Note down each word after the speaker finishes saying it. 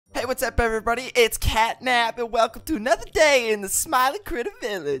what's up, everybody? It's Catnap, and welcome to another day in the Smiling Critter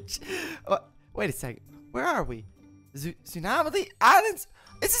Village. Wait a second. Where are we? Zoonomaly Islands?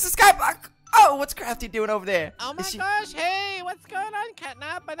 Is this a skyblock? Oh, what's Crafty doing over there? Oh my gosh, hey, what's going on,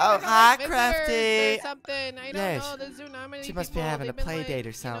 Catnap? I Oh, hi, Crafty. Something. I don't know, the Zoonomaly she must be people, having a play like, date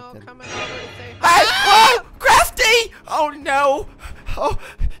or something. coming over to say Hey! hi. Oh, Crafty! Oh, no. Oh,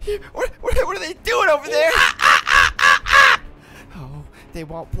 what are they doing over there? Oh, they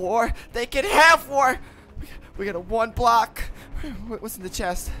want war. They can have war. We got a 1 block. What's in the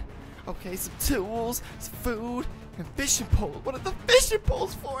chest? Okay, some tools, some food, and fishing poles. What are the fishing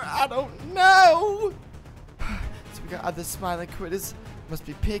poles for? I don't know. So we got other smiling critters. Must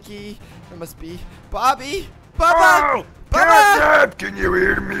be Picky. There must be Bobby. Bubba! Oh, Bubba! Catnap, can you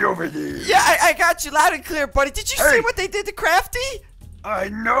hear me over there? Yeah, I got you loud and clear, buddy. Did you see what they did to Crafty? I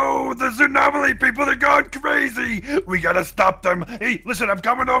know, the Zoonomaly people, they're going crazy. We gotta stop them. Hey, listen, I'm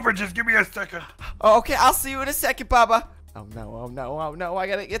coming over. Just give me a second. Oh, okay, I'll see you in a second, Bubba. Oh, no, oh, no, oh, no. I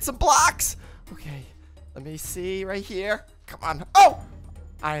gotta get some blocks. Okay, let me see right here. Come on. Oh!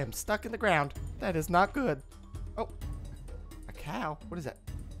 I am stuck in the ground. That is not good. Oh, a cow. What is that?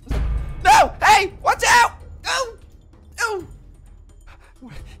 No! Hey! Watch out! Oh! Oh!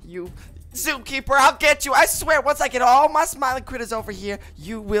 You zookeeper, I'll get you. I swear, once I get all my smiling critters over here,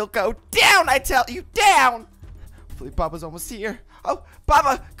 you will go down. I tell you, down. Hopefully, Bubba's almost here. Oh,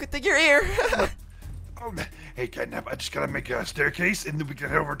 Bubba, good thing you're here. Oh, hey, Catnap, I just gotta make a staircase, and then we can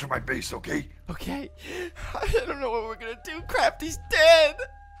head over to my base, okay? Okay. I don't know what we're gonna do. Crafty's dead.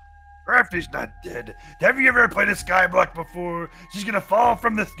 Crafty's not dead. Have you ever played a skyblock before? She's gonna fall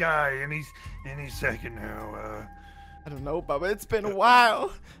from the sky any second now. I don't know, Bubba. It's been a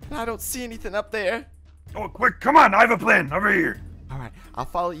while, and I don't see anything up there. Oh, quick, come on, I have a plan. Over here. All right, I'll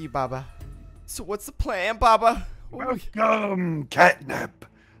follow you, Bubba. So what's the plan, Bubba? Welcome, Catnap,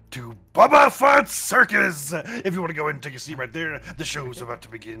 to Bubba Fun Circus. If you want to go ahead and take a seat right there, the show's about to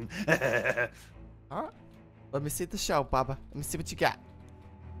begin. All right. Let me see the show, Bubba. Let me see what you got.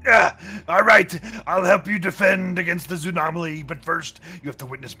 Yeah, all right. I'll help you defend against the Zoonomaly, but first, you have to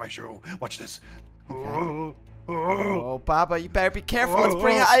witness my show. Watch this. Okay. Oh, Bubba, you better be careful. It's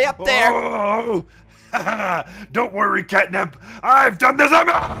pretty high up there. Don't worry, Catnap. I've done this.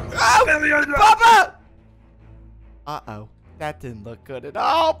 Bubba! Uh-oh. That didn't look good at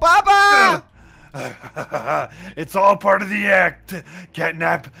all, Bubba! It's all part of the act,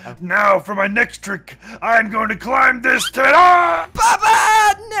 Catnap. Now, for my next trick, I'm going to climb this Bubba!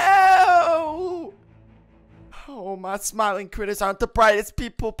 No! Oh, my smiling critters aren't the brightest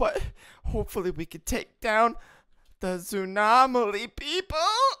people, but hopefully we can take down the Zoonomaly people.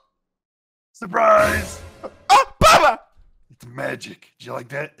 Surprise! Oh, Bubba! It's magic. Did you like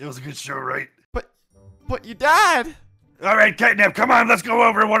that? It was a good show, right? But you died. All right, Catnap, come on, let's go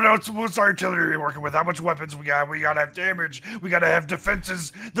over. What's our artillery working with? How much weapons we got? We gotta have damage. We gotta have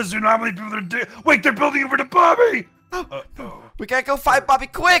defenses. The Zoonomaly people are wait, they're building over to Bobby. Oh. We gotta go fight Bobby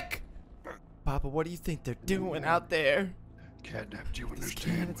quick. Bubba, what do you think they're doing out there? Catnap, do you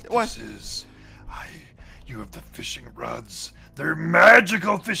understand what this is? You have the fishing rods. They're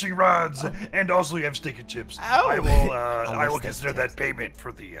magical fishing rods, and also you have steak and chips. Ow. I will consider that payment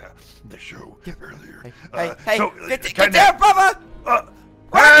for the show earlier. Hey, so, get there, Bubba!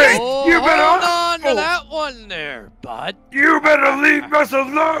 Hey, you better hold on to that one there, bud. You better leave us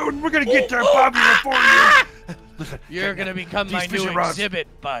alone. We're gonna get there, Bobby, before you. Listen, You're gonna become my new exhibit,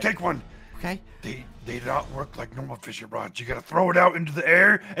 bud. Take one. Okay. They do not work like normal fishing rods. You gotta throw it out into the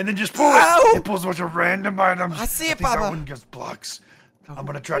air and then just pull Ow. it. It pulls a bunch of random items. I see it, think Bubba. that one gets blocks. I'm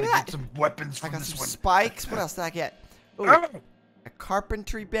gonna try to get some weapons from I got this some one. spikes. What else did I get? Ooh, a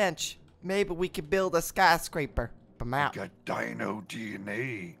carpentry bench. Maybe we could build a skyscraper from out. We got dino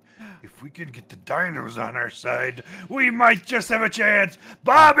DNA. If we can get the dinos on our side, we might just have a chance.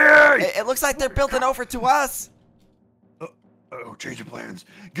 Bobby! It looks like they're building over to us. Oh, change of plans.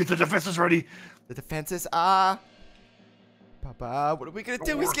 Get the defenses ready. The defenses, Bubba, what are we gonna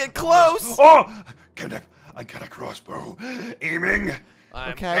do? He's getting close. Oh, Catnap, I got a crossbow. Aiming.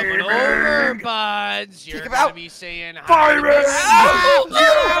 I'm Okay. coming over, buds. You're Take him gonna out. be saying hi. Firing!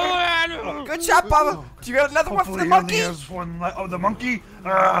 Oh, Good shot, Bubba. Do you got another one for the monkey? He only has one oh, the monkey. To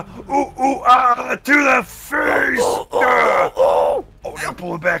the face. Oh, now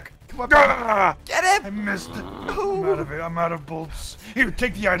pull it back. Come on, Bubba. Get him. I missed it. I'm out of it. I'm out of bolts. Here,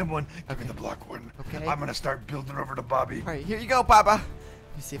 take the item one. Give me the block one. Okay. I'm gonna start building over to Bobby. All right, here you go, Bubba. Let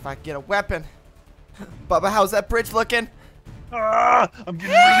me see if I can get a weapon. Bubba, how's that bridge looking? I'm getting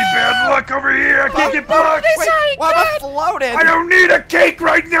really bad luck over here. I can't get blocks. Wait, why am I floating? I don't need a cake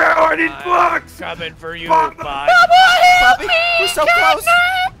right now. I need blocks. coming for you, Bubba. bud. Bobby, we're so close.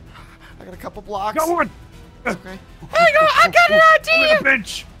 couple blocks. Go on. Okay. Hang on, I got an I idea. got a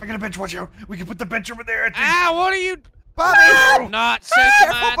bench. I got a bench. Watch out. We can put the bench over there. I think. Ah, what are you? Bobby! I'm not setting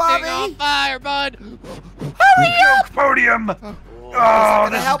Careful, my thing Bobby. on fire, bud. Joke podium. Oh, Oh,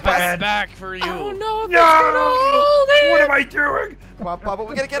 gonna this is help us? bad. Back for you. I don't know if No. it's gonna hold it. What am I doing? come on, Bubba.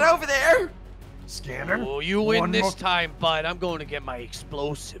 We gotta get over there. Scanner. Oh, you win One this more- time, bud. I'm going to get my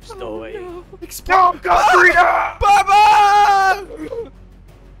explosives, though. Eh? No, Explode. Godfrey. Bubba!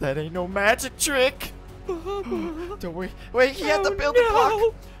 That ain't no magic trick. Don't worry. Wait, he had the building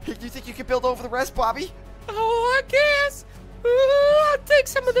block. Hey, do you think you can build over the rest, Bobby? Oh, I guess. I'll take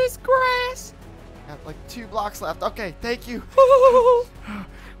some of this grass. Got like 2 blocks left. Okay, thank you. Oh,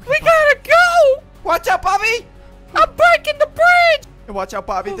 we gotta go. Watch out, Bobby! I'm breaking the bridge. And watch out,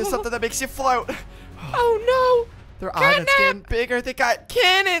 Bobby. There's something that makes you float. Oh Their Catnap! island's getting bigger. They got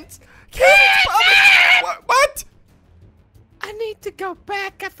cannons. Cannons, Bobby! What? no. I need to go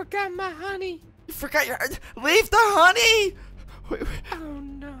back. I forgot my honey. You forgot your... Leave the honey! Wait, wait. Oh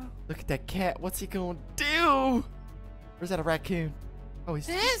no. Look at that cat. What's he gonna do? Or is that a raccoon? Oh,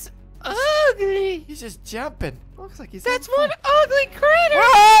 That's ugly. he's just jumping. Looks like he's... That's having one ugly critter.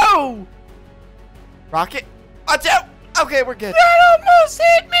 Whoa! Rocket, watch out! Okay, we're good. That almost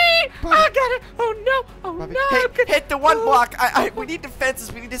hit me. Bobby. I got it. Oh no. Oh Bobby, no. hit the one Oh. block. We need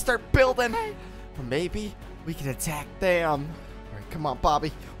defenses. We need to start building. Or maybe we can attack them. All right, come on,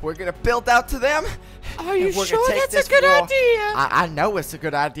 Bobby. We're gonna build out to them. Are you and we're gonna sure take that's this a good war. idea? I know it's a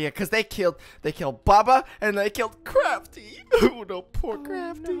good idea because they killed Bubba and they killed Crafty. Oh no, poor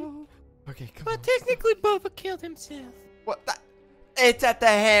Crafty. No. Okay, come on. But technically, Bubba killed himself. What? It's at the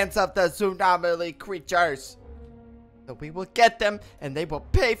hands of the Zoonomaly creatures. So we will get them, and they will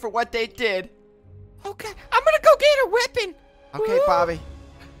pay for what they did. Okay, I'm gonna go get a weapon. Okay, Ooh. Bobby.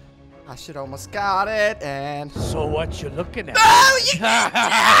 I should almost got it, and... So what you looking at? Oh, you...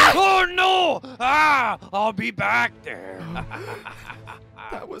 Oh no! Ah, I'll be back there.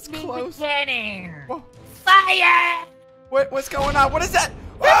 That was close. Cannon. Whoa. Fire! What's going on? What is that?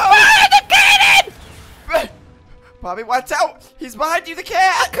 Fire the cannon! Bobby, watch out! He's behind you, the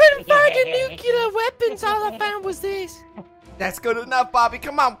cat! Couldn't find the nuclear weapons. All I found was this. That's good enough, Bobby.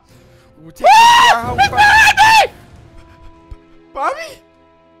 Come on. We'll take this to our home front. Behind me! Bobby?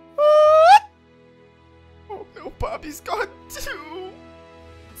 Oh no, Bobby's gone too.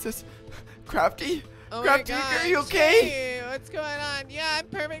 Is this Crafty? Oh Crafty, my gosh, are you okay? hey, what's going on? Yeah, I'm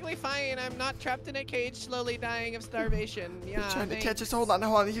perfectly fine. I'm not trapped in a cage, slowly dying of starvation. Yeah. You're trying to catch thanks. us. Hold on,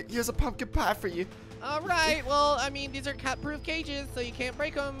 hold on. Here's a pumpkin pie for you. All right. Well, I mean, these are cat-proof cages, so you can't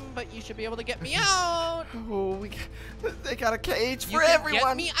break them, but you should be able to get me out. Oh, they got a cage You for can everyone.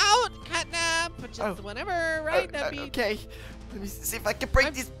 get me out, Catnap. Just Oh. whenever, right? That'd be. Okay. Let me see if I can break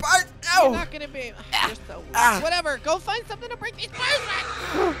I'm- these parts. You're No. not gonna be. You're so. Ah. Whatever. Go find something to break these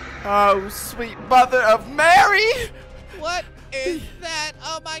parts. Oh, sweet mother of Mary. What is that?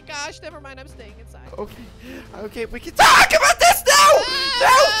 Oh my gosh. Never mind. I'm staying inside. Okay. Okay, we can talk about this now.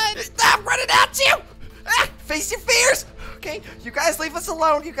 No. I'm running at you. Face your fears. Okay, you guys leave us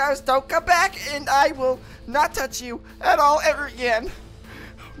alone. You guys don't come back, and I will not touch you at all ever again.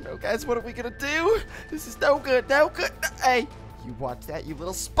 Oh, no, guys, what are we gonna do? This is no good. No good. Hey, you watch that, you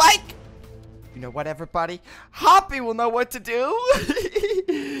little spike. You know what, everybody? Hoppy will know what to do.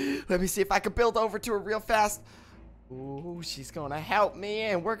 Let me see if I can build over to her real fast. Ooh, she's gonna help me,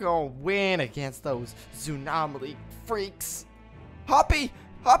 and we're gonna win against those Zoonomaly freaks. Hoppy!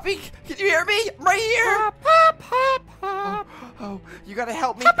 Hoppy, can you hear me? I'm right here! Hop, hop, hop, hop. Oh, you gotta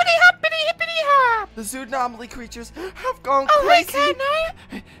help me. Hoppity, hoppity, hippity, hop. The Zoonomaly creatures have gone Oh, hey, crazy.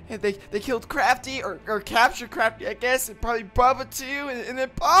 Catnap. And they killed Crafty, or captured Crafty, I guess, and probably Bubba too, and then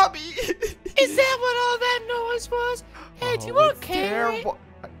Bobby. Is that what all that noise was? Hey, do you want a it's carrot? terrible.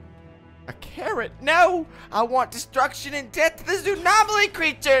 A carrot? No! I want destruction and death to the Zoonomaly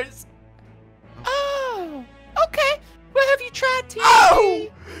creatures! Oh, okay. Well, have you tried TNT? Oh!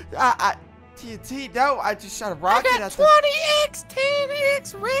 TNT, no, I just shot a I rocket got at the... 20x,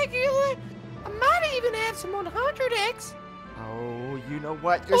 10x, regular. I might even have some 100x. Oh, you know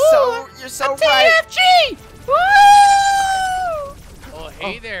what? You're Ooh, so a right. TFG! Woo! Oh,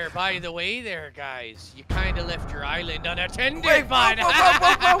 hey there. By the way there, guys. You kind of left your island unattended, Wait, bud. whoa, whoa,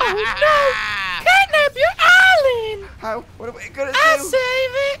 whoa, whoa, No! Catnap your island! How? What are we gonna I'll do? save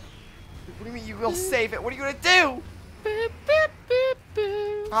it! What do you mean you will save it? What are you gonna do? Boop, boop, boop,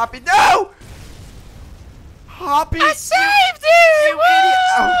 boop. Hoppy, no! Hoppy! I saved it! you idiot.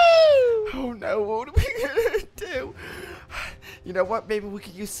 Woo! Oh no, what are we gonna do? You know what? Maybe we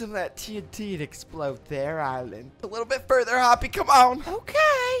could use some of that TNT to explode their island. A little bit further, Hoppy, come on.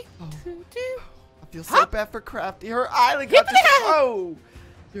 Okay. Oh. Doo-doo. I feel so bad for Crafty. Her island got Hippity-hop. Oh!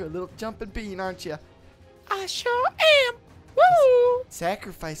 You're a little jumping bean, aren't you? I sure am. Woo!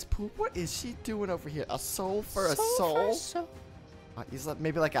 Sacrifice pool. What is she doing over here? A soul for a For soul? a soul. He's like,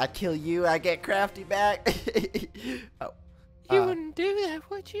 maybe like, I kill you, I get Crafty back. Oh. You wouldn't do that,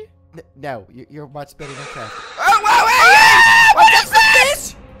 would you? No, you're much better than Crafty. Oh, whoa, hey! What's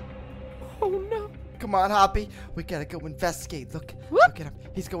this? Oh no. Come on, Hoppy. We gotta go investigate. Look at him.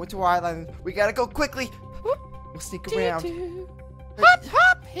 He's going to our island. We gotta go quickly. We'll sneak around. Hop,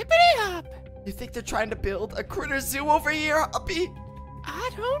 hop, hippity hop. You think they're trying to build a critter zoo over here, Hoppy? I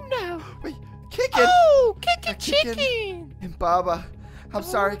don't know. Wait, Kickin. Oh, kick They're a kicking. chicken. And Baba. I'm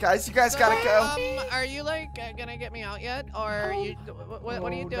sorry, guys. You guys gotta go. Are you like gonna get me out yet, or are you? What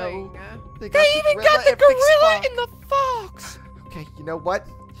are you Oh, doing? no. They even got the and Big gorilla Spock. and the fox. Okay, you know what?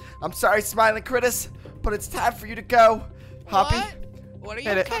 I'm sorry, Smiling Critters, but it's time for you to go. Hoppy. What are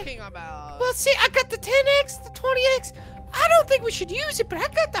Hit you it. talking about? Well, see, I got the 10x, the 20x. I don't think we should use it, but I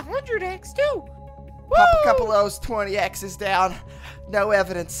got the 100x too. Pop a Woo! couple of those 20X's down. No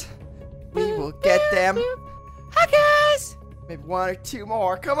evidence. We will get them. Hi, guys. Maybe one or two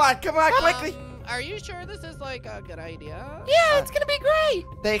more. Come on, quickly. Are you sure this is like a good idea? Yeah, it's gonna be great.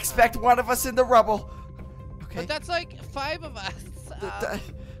 They expect one of us in the rubble. Okay. But that's like 5 of us.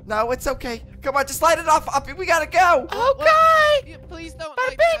 No, it's okay. Come on, just light it off, Uppy. We gotta go. Okay. Please don't. Bada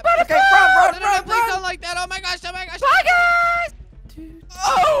like bing, that. bada Okay, run, No, please don't like that. Oh my gosh. Oh my gosh. Bye, guys.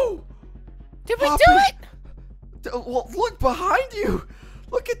 Oh! Did we Hoppy. do it? Well, look behind you.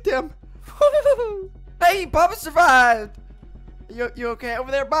 Look at them. Hey, Baba survived. You okay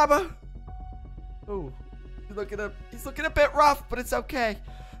over there, Baba? Oh, he's looking a bit rough, but it's okay.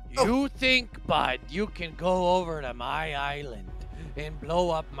 You think, bud, you can go over to my island and blow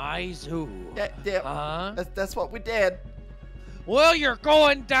up my zoo? Yeah, Huh? that's what we did. Well, you're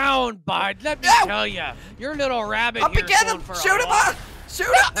going down, bud. Let me No! tell you. Your little rabbit Up here's and get going him! for a Shoot him walk. up! Shoot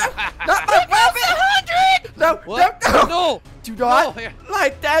him! No, not my rabbit! No, What? no! No. Do not No.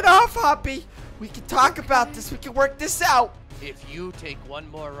 light that off, Hoppy. We can talk about this. We can work this out. If you take one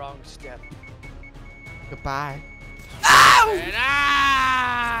more wrong step. Goodbye. Ow! And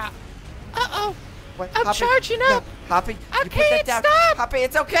ah! Uh-oh. What, I'm Hoppy? charging No, up. Hoppy, I you put that can't down. stop. Hoppy,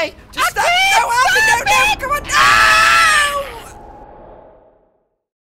 it's okay. Just I stop. can't No, Hoppy, stop no, it. come on. Ah!